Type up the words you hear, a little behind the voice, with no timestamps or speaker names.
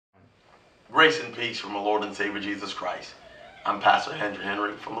Grace and peace from our Lord and Savior Jesus Christ. I'm Pastor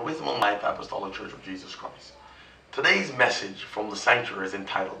Henry from the Wisdom and Life Apostolic Church of Jesus Christ. Today's message from the sanctuary is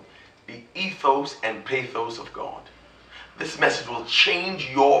entitled, The Ethos and Pathos of God. This message will change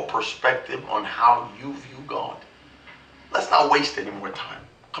your perspective on how you view God. Let's not waste any more time.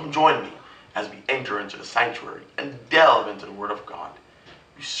 Come join me as we enter into the sanctuary and delve into the Word of God.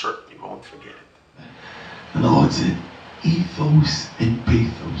 You certainly won't forget it. And the Lord said, ethos and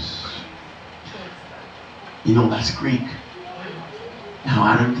pathos. You know, that's Greek. Now,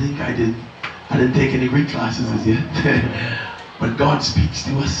 I didn't take any Greek classes as yet. But God speaks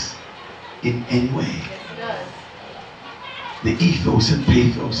to us in any way. The ethos and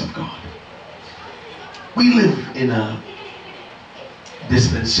pathos of God. We live in a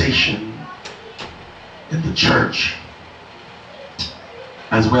dispensation in the church,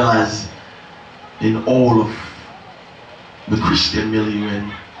 as well as in all of the Christian milieu,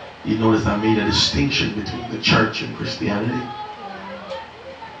 and you notice I made a distinction between the church and Christianity.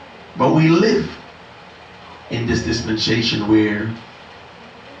 But we live in this dispensation where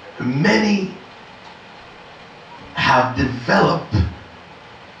many have developed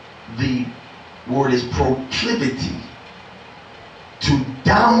the word is proclivity to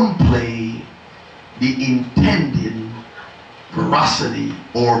downplay the intended veracity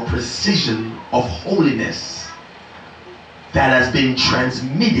or precision of holiness that has been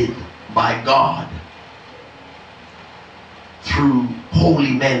transmitted by God through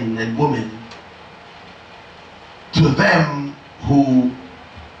holy men and women to them who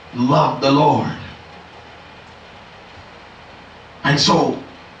love the Lord. And so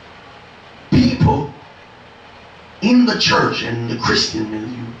people in the church and the Christian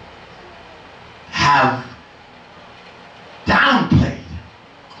milieu have downplayed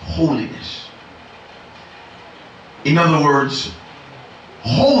holiness. In other words,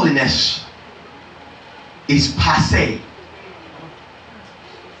 holiness is passé.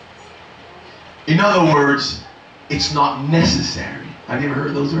 In other words, it's not necessary. Have you ever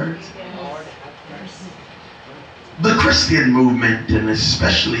heard those words? The Christian movement, and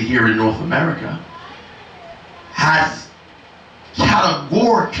especially here in North America, has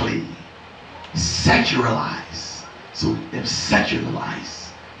categorically secularized. So they've secularized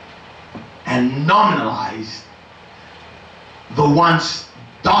and nominalized the once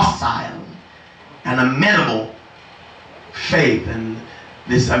docile and amenable faith. And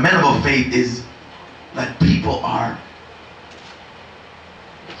this amenable faith is that people are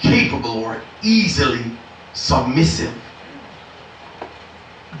capable or easily submissive.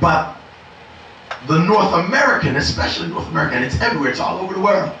 But the North American, especially North America, and it's everywhere, it's all over the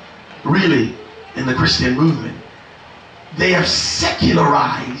world, really, in the Christian movement, they have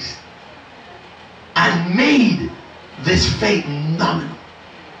secularized and made this faith nominal,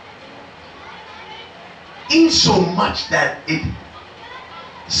 in so much that it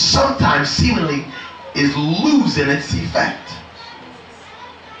sometimes seemingly is losing its effect.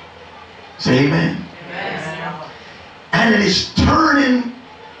 Say amen. Amen. And it is turning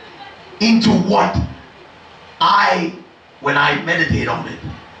into what when I meditate on it,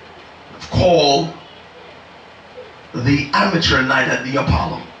 call the amateur night at the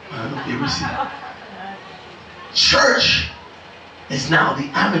Apollo. I don't know if you ever see it. Church is now the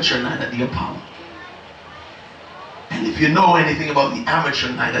amateur night at the Apollo. And if you know anything about the amateur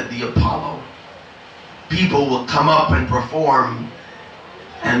night at the Apollo, people will come up and perform,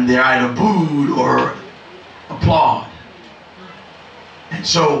 and they're either booed or applaud. And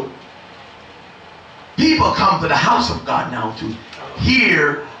so people come to the house of God now to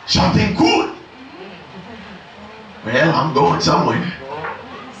hear something good. Well, I'm going somewhere.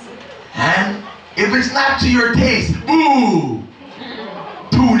 And if it's not to your taste, boo!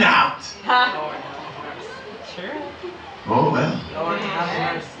 Tune out. Oh well.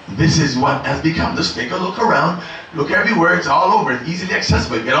 This is what has become. Just take a look around. Look everywhere. It's all over. It's easily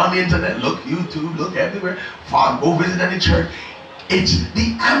accessible. Get on the internet. Look YouTube. Look everywhere. Go visit any church. It's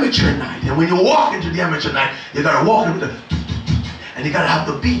the amateur night. And when you walk into the amateur night, you gotta walk in with the and you gotta have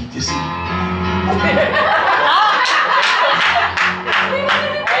the beat, you see.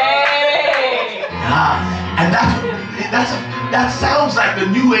 And that sounds like the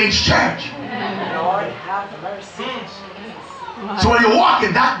New Age church. Lord have mercy. So when you walk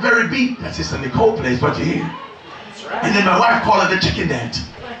in that very beat, that's Sister Nicole plays what you hear. Right. And then my wife called it the chicken dance.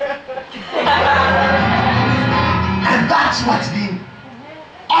 And that's what's being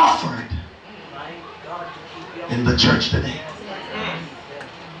offered in the church today.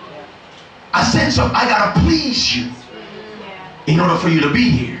 A sense of I gotta please you in order for you to be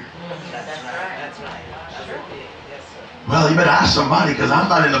here. Well, you better ask somebody, because I'm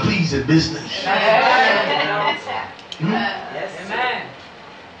not in the pleasing business. Yes, amen.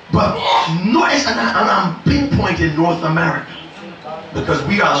 But notice, and I'm pinpointing North America, because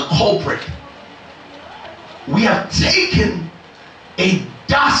we are the culprit. We have taken a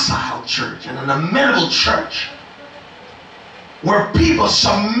docile church and an amenable church where people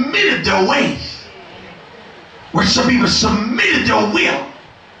submitted their ways, where some people submitted their will,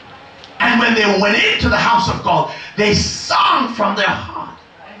 and when they went into the house of God, they sang from their heart.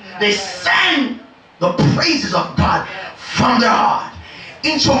 They sang the praises of God from their heart,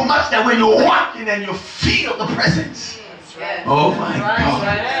 in so much that when you walk in and you feel the presence. Oh my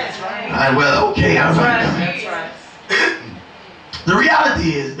God. Well, okay, all right. The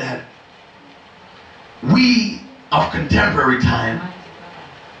reality is that we of contemporary time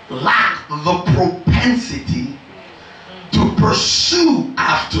lack the propensity to pursue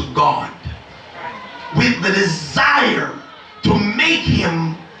after God with the desire to make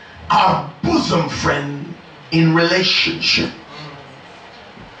him our bosom friend in relationship.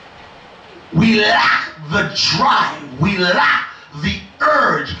 We lack the drive, we lack the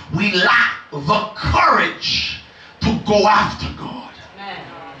urge, we lack the courage to go after God.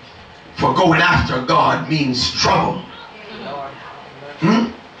 For going after God means trouble.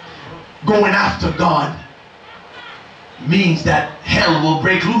 Going after God means that hell will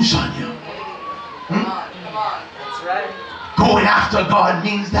break loose on you. That's right. Going after God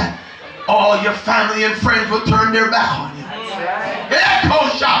means that all your family and friends will turn their back on you.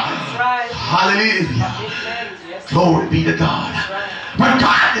 That's right. Hallelujah. Glory be to God. But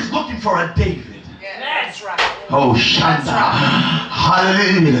God is looking for a David. That's right. Oh, Shanda.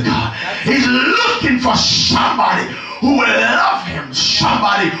 Hallelujah to God. He's looking for somebody who will love him,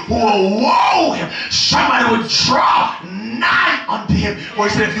 somebody who will woe him, somebody who will draw nigh unto him. For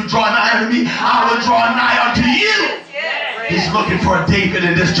he said, if you draw nigh unto me, I will draw nigh unto you. He's looking for a David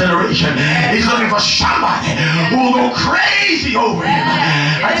in this generation. He's looking for somebody who will go crazy over him.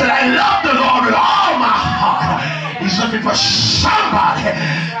 I said, I love the Lord with all my heart. He's looking for somebody,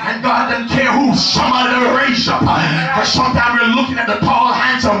 and God doesn't care who, somebody to raise up. For sometimes we're looking at the tall,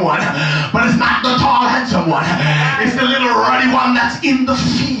 handsome one, but it's not the tall, handsome one. It's the little ruddy one that's in the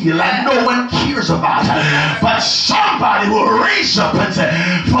field and no one cares about. But somebody will raise up and say,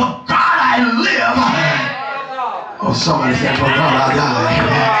 for God I live. Oh, somebody said, for God I die.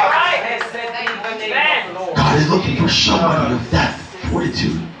 God is looking for somebody of that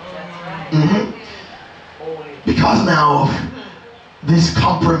fortitude. Because now of this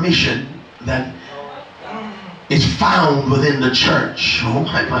compromission that is found within the church. Oh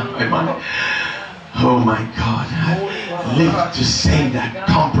my God. I live to say that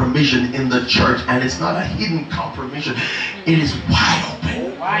compromission in the church, and it's not a hidden compromission. It is wide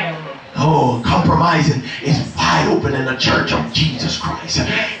open. Oh, compromising is wide open in the church of Jesus Christ.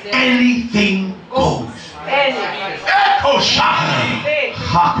 Anything goes.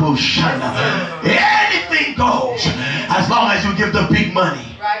 Anything goes, as long as you give the big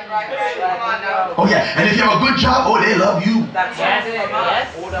money. Oh yeah, and if you have a good job, oh, they love you.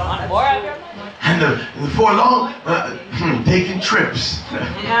 And before long, taking trips.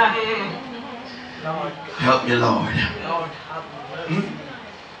 Help me, Lord.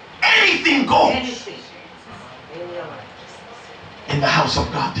 Anything goes in the house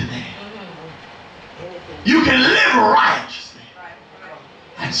of God today. You can live righteously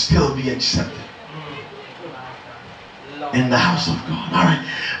and still be accepted in the house of God. All right.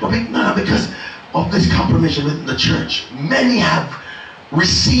 Well, now because of this compromission within the church, many have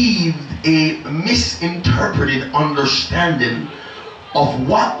received a misinterpreted understanding of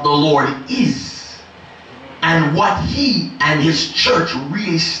what the Lord is and what he and his church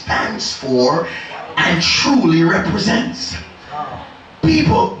really stands for and truly represents.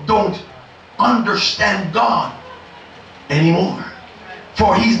 People don't understand God anymore,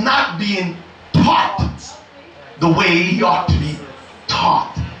 for he's not being taught the way he ought to be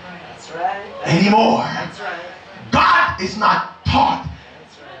taught anymore. God is not taught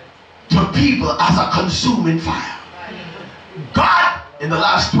to people as a consuming fire. God in the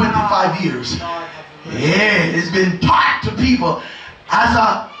last 25 years, it's been taught to people as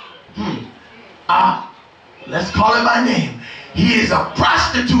let's call it by name. He is a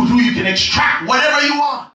prostitute who you can extract whatever you want.